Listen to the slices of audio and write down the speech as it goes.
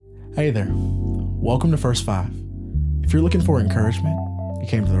Hey there, welcome to First Five. If you're looking for encouragement, you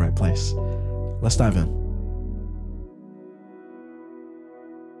came to the right place. Let's dive in.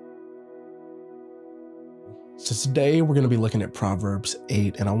 So today we're going to be looking at Proverbs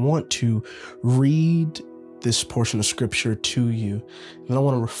 8, and I want to read this portion of scripture to you, and then I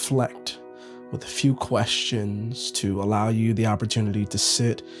want to reflect with a few questions to allow you the opportunity to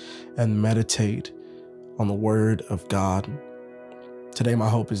sit and meditate on the Word of God. Today, my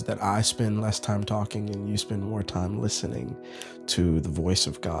hope is that I spend less time talking and you spend more time listening to the voice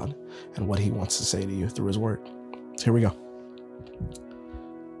of God and what He wants to say to you through His Word. So here we go.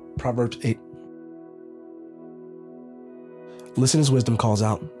 Proverbs 8. Listen as wisdom calls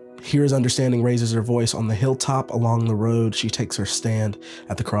out. Hear as understanding raises her voice. On the hilltop along the road, she takes her stand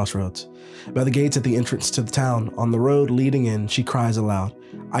at the crossroads. By the gates at the entrance to the town, on the road leading in, she cries aloud,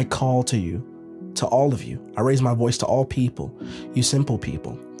 I call to you. To all of you, I raise my voice to all people. You simple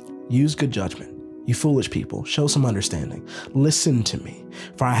people, use good judgment. You foolish people, show some understanding. Listen to me,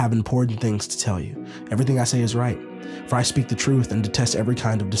 for I have important things to tell you. Everything I say is right, for I speak the truth and detest every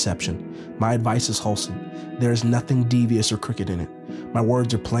kind of deception. My advice is wholesome. There is nothing devious or crooked in it. My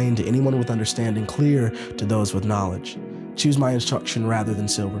words are plain to anyone with understanding, clear to those with knowledge. Choose my instruction rather than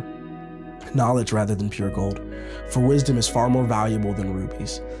silver, knowledge rather than pure gold. For wisdom is far more valuable than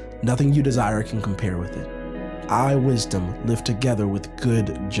rubies. Nothing you desire can compare with it. I, wisdom, live together with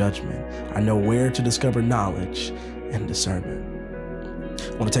good judgment. I know where to discover knowledge and discernment.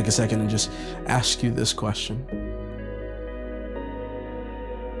 I want to take a second and just ask you this question.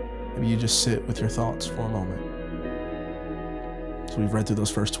 Maybe you just sit with your thoughts for a moment. So we've read through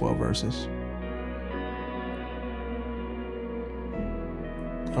those first 12 verses.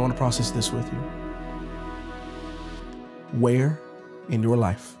 I want to process this with you. Where in your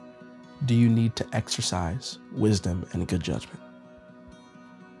life do you need to exercise wisdom and good judgment?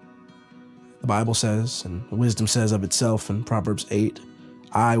 The Bible says, and wisdom says of itself in Proverbs 8,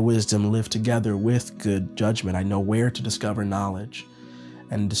 I, wisdom, live together with good judgment. I know where to discover knowledge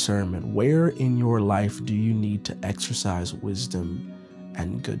and discernment. Where in your life do you need to exercise wisdom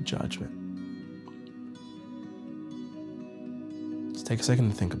and good judgment? Let's take a second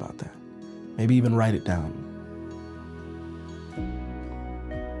to think about that. Maybe even write it down.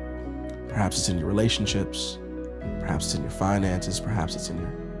 Perhaps it's in your relationships, perhaps it's in your finances, perhaps it's in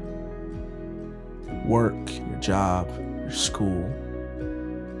your work, your job, your school.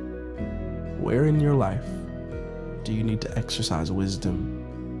 Where in your life do you need to exercise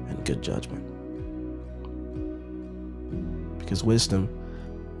wisdom and good judgment? Because wisdom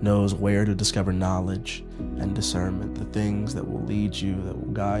knows where to discover knowledge and discernment, the things that will lead you, that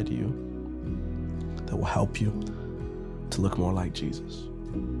will guide you, that will help you to look more like Jesus.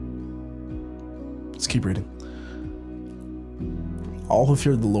 Let's keep reading. All who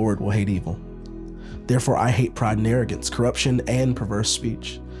fear the Lord will hate evil. Therefore, I hate pride and arrogance, corruption and perverse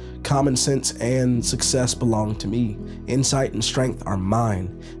speech. Common sense and success belong to me. Insight and strength are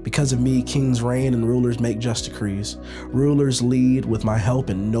mine. Because of me, kings reign and rulers make just decrees. Rulers lead with my help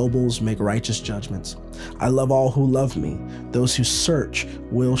and nobles make righteous judgments. I love all who love me. Those who search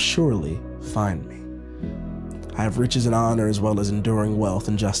will surely find me. I have riches and honor as well as enduring wealth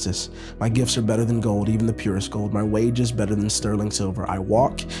and justice. My gifts are better than gold, even the purest gold. My wages better than sterling silver. I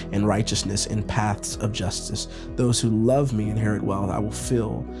walk in righteousness in paths of justice. Those who love me inherit wealth. I will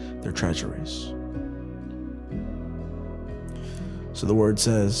fill their treasuries. So the word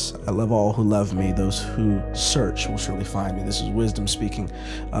says, I love all who love me. Those who search will surely find me. This is wisdom speaking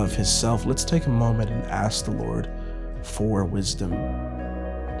of Himself. Let's take a moment and ask the Lord for wisdom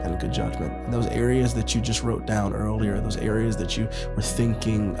and good judgment. And those areas that you just wrote down earlier, those areas that you were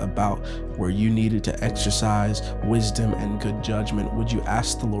thinking about where you needed to exercise wisdom and good judgment, would you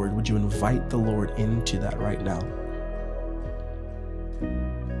ask the Lord, would you invite the Lord into that right now?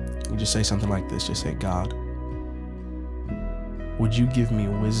 You just say something like this, just say, God, would you give me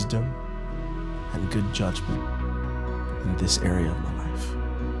wisdom and good judgment in this area of my life?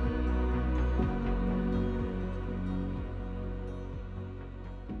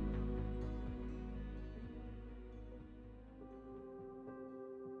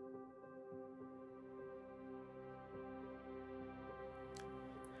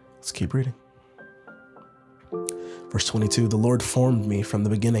 Let's keep reading. Verse 22, the Lord formed me from the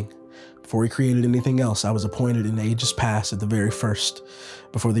beginning. Before He created anything else, I was appointed in ages past at the very first,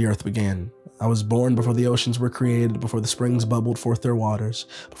 before the earth began. I was born before the oceans were created, before the springs bubbled forth their waters,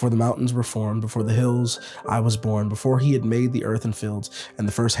 before the mountains were formed, before the hills I was born, before he had made the earth and fields and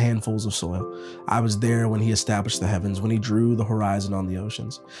the first handfuls of soil. I was there when he established the heavens, when he drew the horizon on the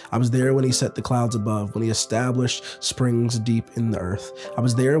oceans. I was there when he set the clouds above, when he established springs deep in the earth. I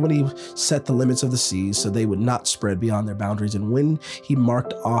was there when he set the limits of the seas so they would not spread beyond their boundaries. And when he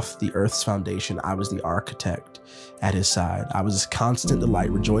marked off the earth's foundation, I was the architect at his side. I was his constant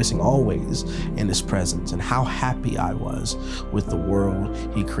delight, rejoicing always in his presence. And how happy I was with the world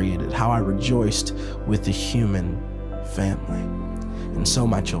he created, how I rejoiced with the human family. And so,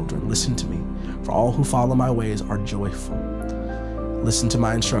 my children, listen to me, for all who follow my ways are joyful. Listen to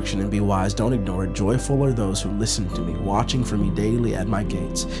my instruction and be wise. Don't ignore it. Joyful are those who listen to me, watching for me daily at my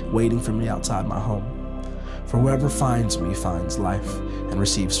gates, waiting for me outside my home. For whoever finds me finds life and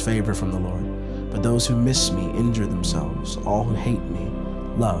receives favor from the Lord. But those who miss me injure themselves. All who hate me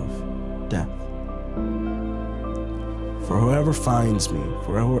love death. For whoever finds me,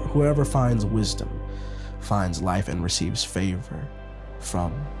 for whoever finds wisdom, finds life and receives favor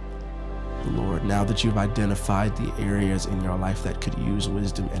from the Lord. Now that you've identified the areas in your life that could use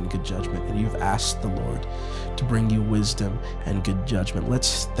wisdom and good judgment, and you've asked the Lord to bring you wisdom and good judgment,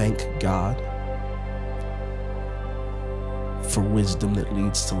 let's thank God for wisdom that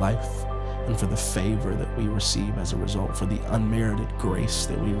leads to life, and for the favor that we receive as a result, for the unmerited grace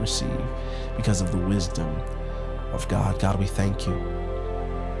that we receive because of the wisdom of God. God, we thank you.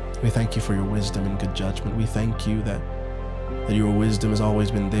 We thank you for your wisdom and good judgment. We thank you that your wisdom has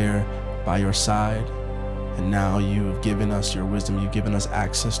always been there by your side, and now you have given us your wisdom. You've given us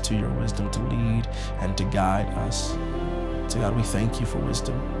access to your wisdom to lead and to guide us. So God, we thank you for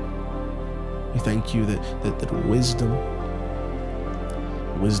wisdom. We thank you that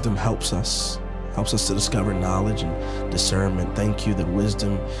wisdom helps us to discover knowledge and discernment. Thank you that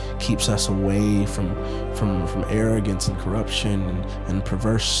wisdom keeps us away from arrogance and corruption and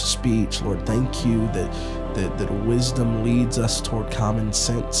perverse speech. Lord, thank you that wisdom leads us toward common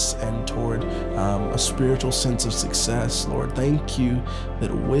sense and toward a spiritual sense of success. Lord, thank you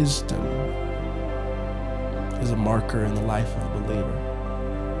that wisdom is a marker in the life of a believer.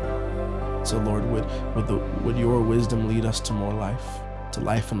 So Lord, would your wisdom lead us to more life? To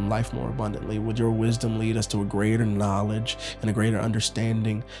life and life more abundantly? Would your wisdom lead us to a greater knowledge and a greater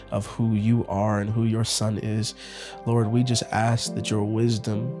understanding of who you are and who your Son is? Lord, we just ask that your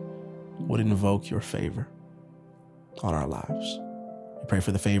wisdom would invoke your favor on our lives. We pray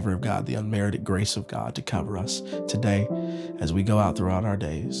for the favor of God, the unmerited grace of God to cover us today as we go out throughout our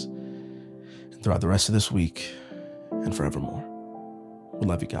days and throughout the rest of this week and forevermore. We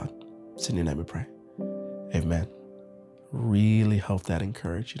love you, God. It's in your name we pray. Amen. Really hope that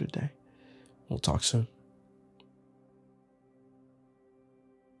encouraged you today. We'll talk soon.